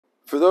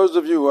For those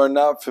of you who are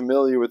not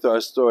familiar with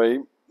our story,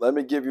 let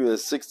me give you a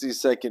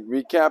 60-second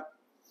recap,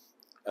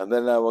 and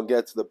then I will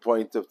get to the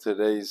point of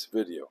today's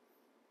video.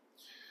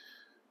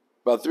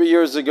 About 3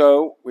 years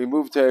ago, we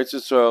moved to Eretz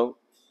Yisrael,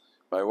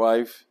 my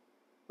wife,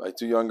 my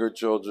two younger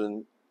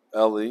children,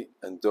 Ellie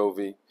and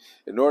Dovi,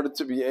 in order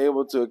to be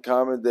able to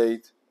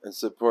accommodate and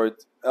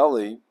support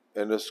Ellie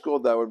in a school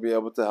that would be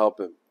able to help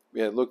him.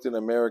 We had looked in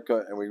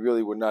America and we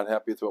really were not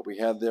happy with what we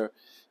had there,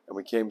 and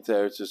we came to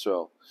Eretz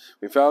Yisrael.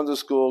 We found a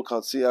school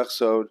called Siach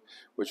Sod,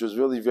 which was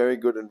really very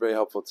good and very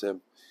helpful to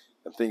him,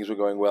 and things were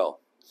going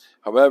well.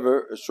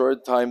 However, a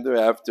short time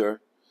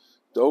thereafter,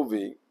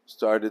 Dovi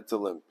started to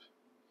limp.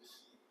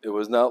 It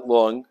was not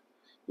long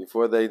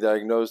before they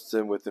diagnosed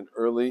him with an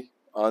early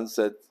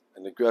onset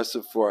and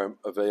aggressive form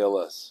of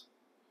ALS.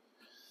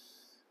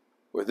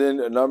 Within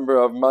a number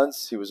of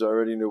months, he was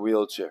already in a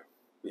wheelchair.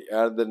 We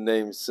added the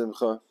name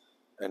Simcha,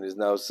 and is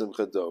now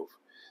Simcha Dov.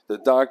 The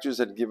doctors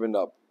had given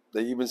up.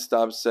 They even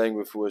stopped saying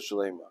Refuah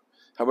Shalema.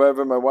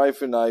 However, my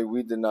wife and I,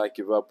 we did not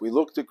give up. We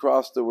looked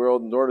across the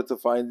world in order to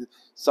find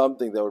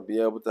something that would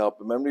be able to help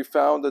him. And we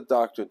found a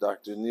doctor,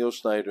 Dr. Neil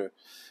Schneider,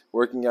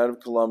 working out of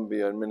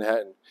Columbia in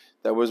Manhattan,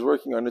 that was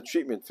working on a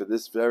treatment for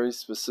this very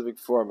specific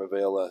form of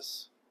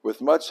ALS.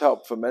 With much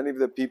help from many of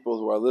the people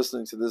who are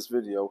listening to this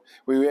video,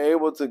 we were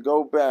able to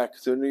go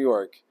back to New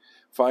York,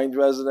 find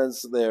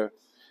residents there,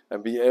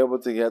 and be able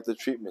to get the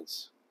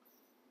treatments.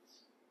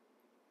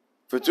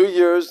 For 2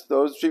 years,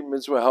 those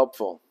treatments were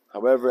helpful.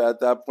 However, at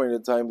that point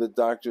in time, the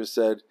doctor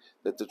said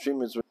that the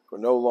treatments were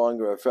no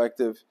longer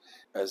effective,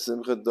 as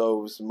Simcha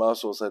Dov's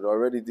muscles had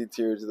already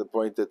deteriorated to the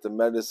point that the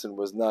medicine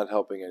was not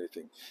helping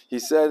anything. He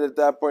said at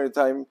that point in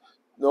time,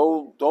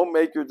 no, don't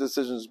make your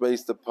decisions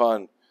based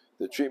upon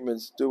the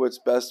treatments. Do what's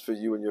best for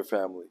you and your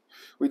family.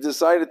 We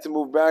decided to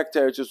move back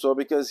to Eretz Yisrael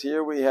because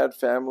here we had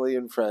family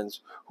and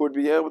friends who would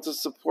be able to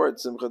support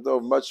Simcha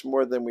Dov much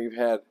more than we've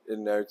had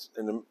in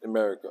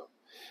America.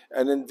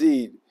 And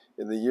indeed,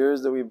 in the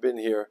years that we've been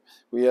here,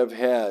 we have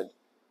had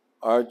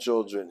our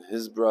children,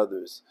 his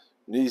brothers,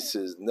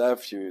 nieces,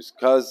 nephews,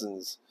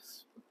 cousins,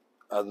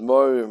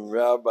 admorim,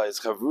 rabbis,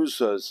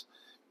 chavrusas,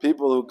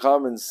 people who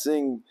come and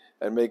sing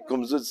and make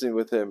kumzutzim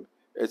with him.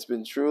 It's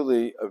been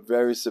truly a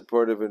very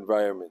supportive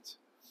environment.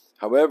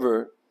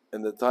 However,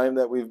 in the time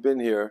that we've been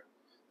here,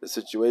 the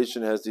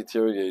situation has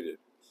deteriorated.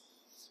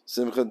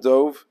 Simcha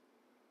Dov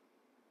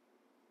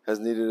has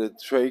needed a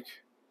trach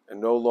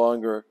and no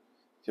longer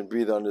can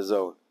breathe on his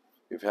own.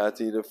 We've had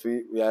to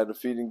we had a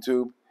feeding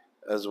tube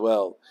as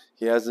well.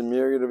 He has a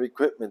myriad of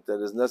equipment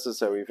that is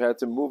necessary. We've had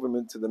to move him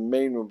into the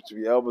main room to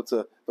be able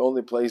to, the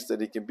only place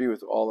that he can be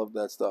with all of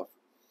that stuff.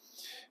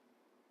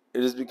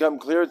 It has become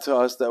clear to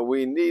us that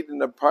we need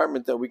an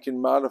apartment that we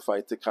can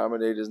modify to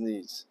accommodate his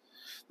needs.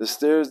 The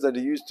stairs that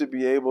he used to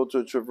be able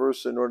to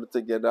traverse in order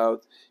to get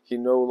out, he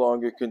no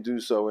longer can do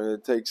so, and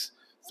it takes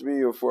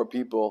 3 or 4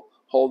 people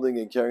holding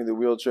and carrying the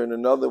wheelchair and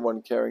another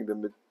one carrying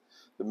the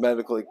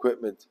medical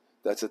equipment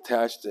that's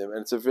attached to him.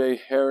 And it's a very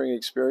harrowing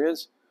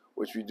experience,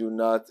 which we do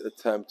not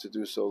attempt to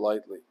do so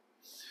lightly.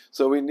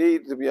 So we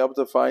need to be able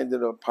to find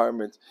an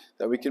apartment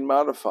that we can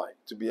modify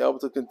to be able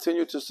to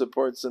continue to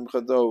support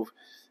Simcha Dov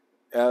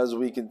as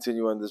we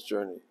continue on this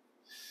journey.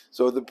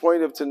 So the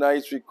point of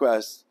tonight's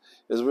request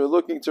is we're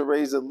looking to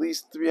raise at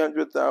least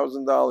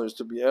 $300,000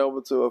 to be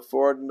able to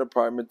afford an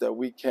apartment that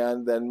we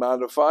can then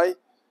modify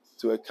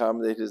to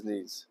accommodate his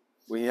needs.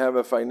 We have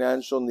a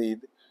financial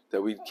need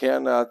that we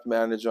cannot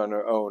manage on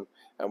our own,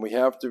 and we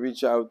have to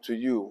reach out to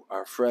you,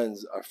 our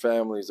friends, our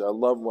families, our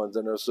loved ones,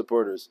 and our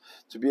supporters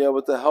to be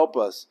able to help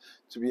us,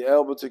 to be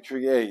able to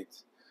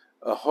create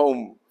a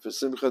home for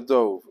Simcha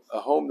Dov,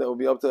 a home that will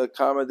be able to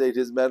accommodate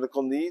his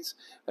medical needs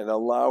and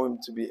allow him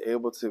to be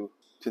able to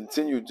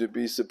continue to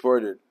be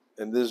supported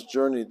in this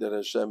journey that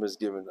Hashem has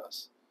given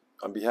us.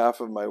 On behalf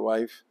of my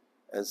wife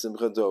and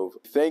Simcha Dov,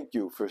 thank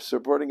you for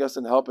supporting us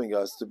and helping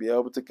us to be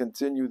able to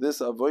continue this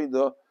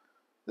avodah,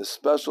 the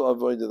special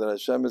avodah that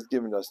Hashem has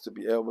given us to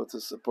be able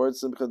to support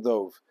Simcha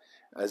Dov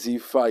as he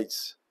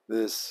fights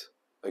this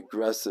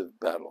aggressive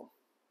battle.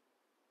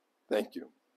 Thank you.